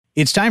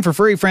It's time for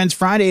Furry Friends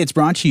Friday. It's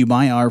brought to you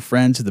by our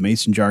friends at the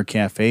Mason Jar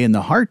Cafe in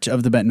the heart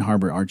of the Benton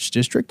Harbor Arts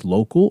District,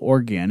 local,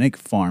 organic,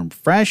 farm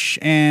fresh.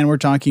 And we're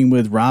talking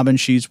with Robin.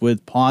 She's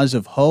with Paws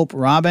of Hope.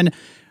 Robin,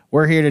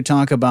 we're here to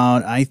talk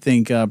about, I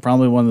think,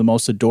 probably one of the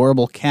most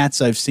adorable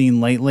cats I've seen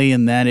lately,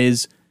 and that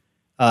is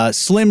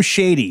Slim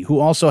Shady,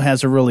 who also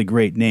has a really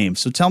great name.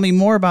 So tell me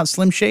more about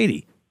Slim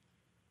Shady.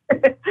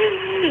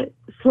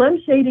 Slim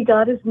Shady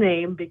got his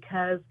name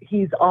because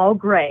he's all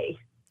gray.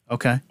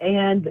 Okay.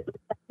 And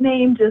that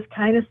name just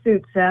kind of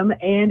suits him,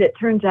 and it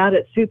turns out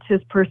it suits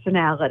his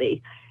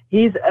personality.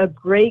 He's a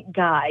great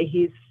guy.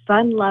 He's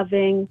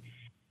fun-loving,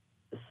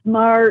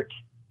 smart,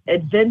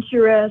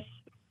 adventurous,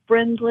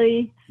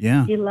 friendly.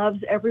 Yeah. He loves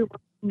everyone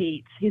he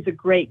meets. He's a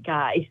great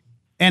guy.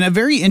 And a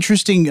very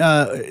interesting,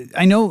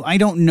 I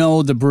don't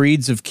know the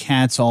breeds of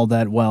cats all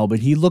that well, but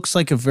he looks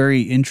like a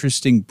very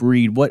interesting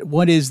breed.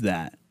 What is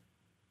that?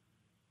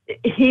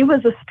 He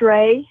was a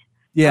stray.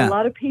 Yeah. A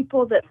lot of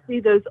people that see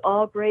those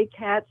all gray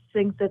cats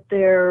think that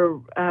they're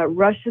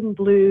Russian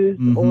blues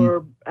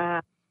or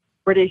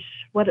British.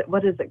 What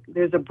is it?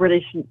 There's a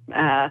British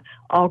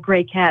all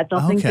gray cat.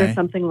 They'll think there's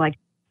something like.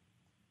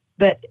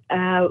 But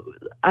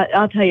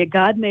I'll tell you,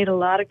 God made a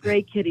lot of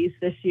gray kitties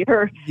this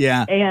year.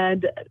 Yeah.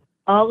 And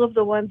all of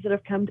the ones that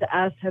have come to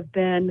us have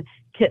been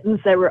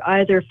kittens that were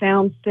either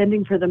found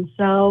fending for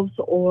themselves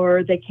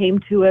or they came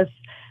to us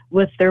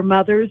with their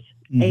mothers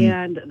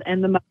and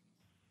the mother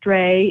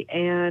stray,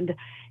 and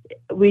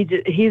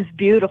he's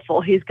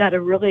beautiful. He's got a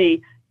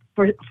really,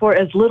 for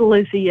as little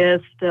as he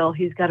is still,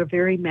 he's got a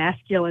very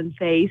masculine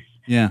face.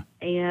 Yeah.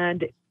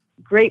 And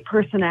great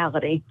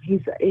personality.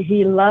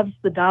 He loves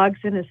the dogs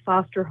in his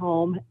foster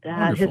home.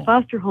 His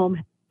foster home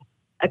has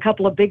a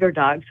couple of bigger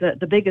dogs.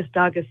 The biggest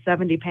dog is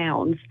 70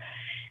 pounds.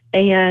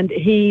 And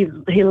he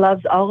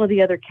loves all of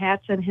the other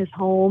cats in his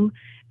home.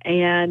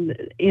 And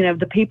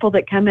the people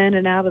that come in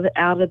and out of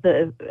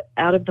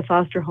the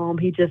foster home,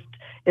 he just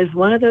is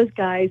one of those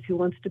guys who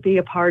wants to be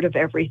a part of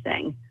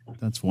everything.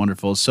 That's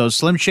wonderful. So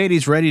Slim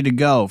Shady's ready to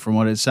go, from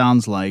what it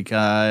sounds like.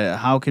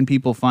 How can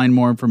people find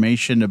more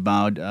information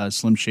about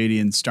Slim Shady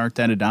and start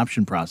that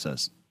adoption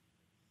process?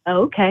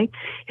 Okay.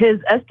 His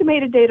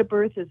estimated date of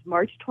birth is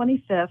March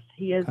 25th.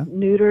 He is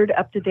neutered,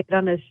 up to date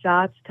on his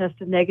shots,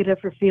 tested negative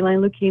for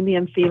feline leukemia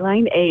and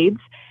feline AIDS.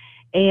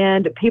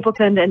 And people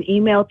send an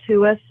email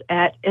to us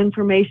at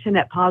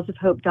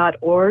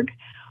information@pawsofhope.org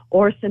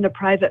or send a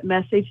private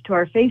message to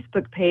our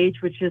Facebook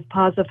page, which is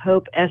Paws of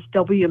Hope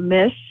SW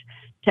Mish,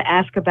 to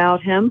ask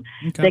about him.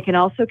 Okay. They can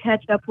also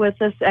catch up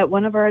with us at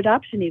one of our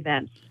adoption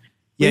events.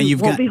 Yeah,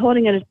 we'll be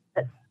holding it.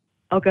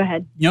 Oh, go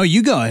ahead. No,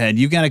 you go ahead.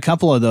 You've got a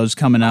couple of those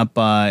coming up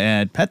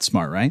at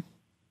PetSmart, right?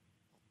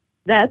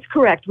 That's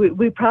correct.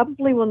 We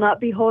probably will not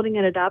be holding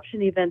an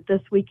adoption event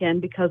this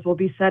weekend because we'll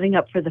be setting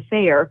up for the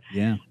fair.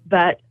 Yeah.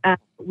 But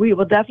we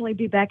will definitely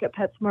be back at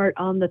PetSmart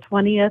on the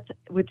 20th,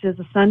 which is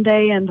a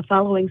Sunday, and the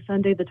following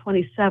Sunday, the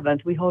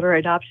 27th. We hold our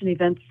adoption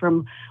events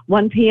from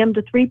 1 p.m.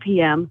 to 3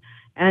 p.m.,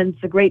 and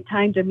it's a great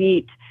time to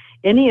meet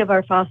any of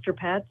our foster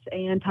pets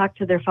and talk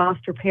to their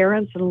foster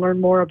parents and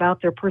learn more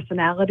about their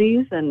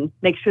personalities and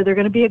make sure they're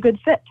going to be a good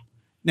fit.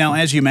 Now,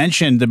 as you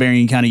mentioned, the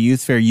Berrien County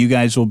Youth Fair, you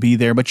guys will be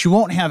there, but you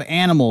won't have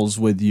animals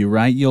with you,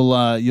 right?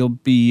 You'll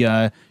be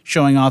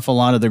showing off a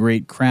lot of the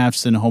great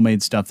crafts and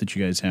homemade stuff that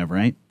you guys have,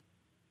 right?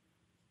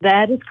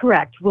 That is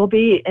correct. We'll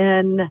be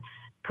in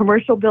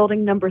commercial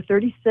building number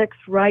 36,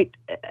 right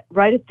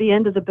at the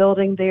end of the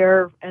building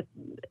there at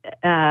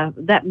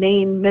that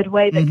main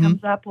midway that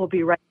comes up. We'll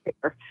be right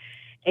there.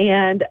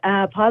 And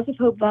Paws of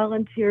Hope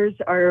volunteers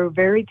are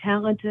very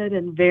talented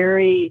and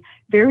very,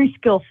 very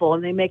skillful,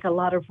 and they make a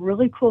lot of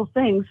really cool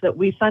things that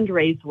we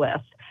fundraise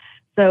with.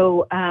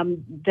 So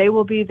they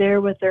will be there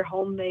with their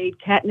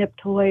homemade catnip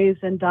toys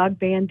and dog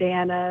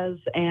bandanas,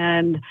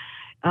 and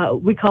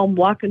we call them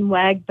walk and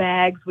wag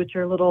bags, which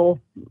are little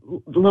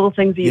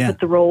things that you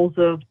put the rolls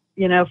of,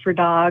 for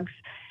dogs,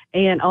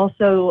 and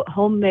also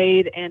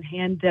homemade and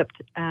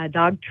hand-dipped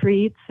dog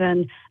treats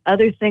and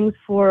other things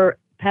for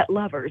pet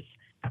lovers.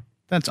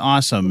 That's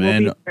awesome. We'll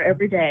be there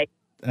every day.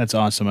 That's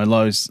awesome. I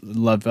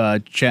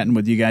love chatting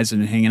with you guys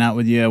and hanging out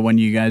with you when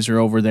you guys are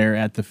over there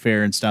at the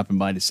fair and stopping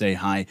by to say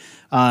hi.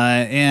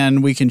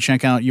 And we can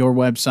check out your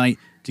website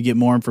to get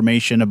more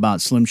information about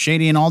Slim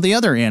Shady and all the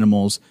other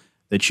animals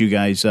that you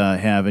guys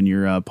have. And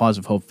your Paws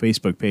of Hope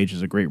Facebook page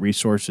is a great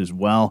resource as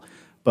well.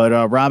 But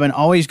Robin,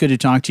 always good to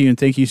talk to you, and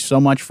thank you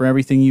so much for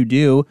everything you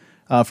do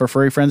for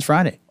Furry Friends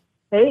Friday.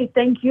 Hey,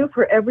 thank you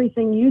for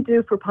everything you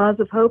do for Paws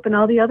of Hope and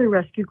all the other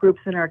rescue groups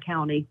in our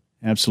county.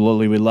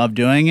 Absolutely. We love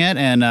doing it.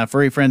 And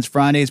Furry Friends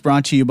Friday is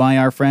brought to you by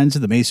our friends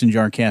at the Mason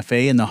Jar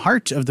Cafe in the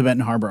heart of the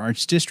Benton Harbor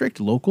Arts District,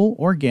 local,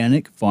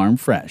 organic, farm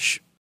fresh.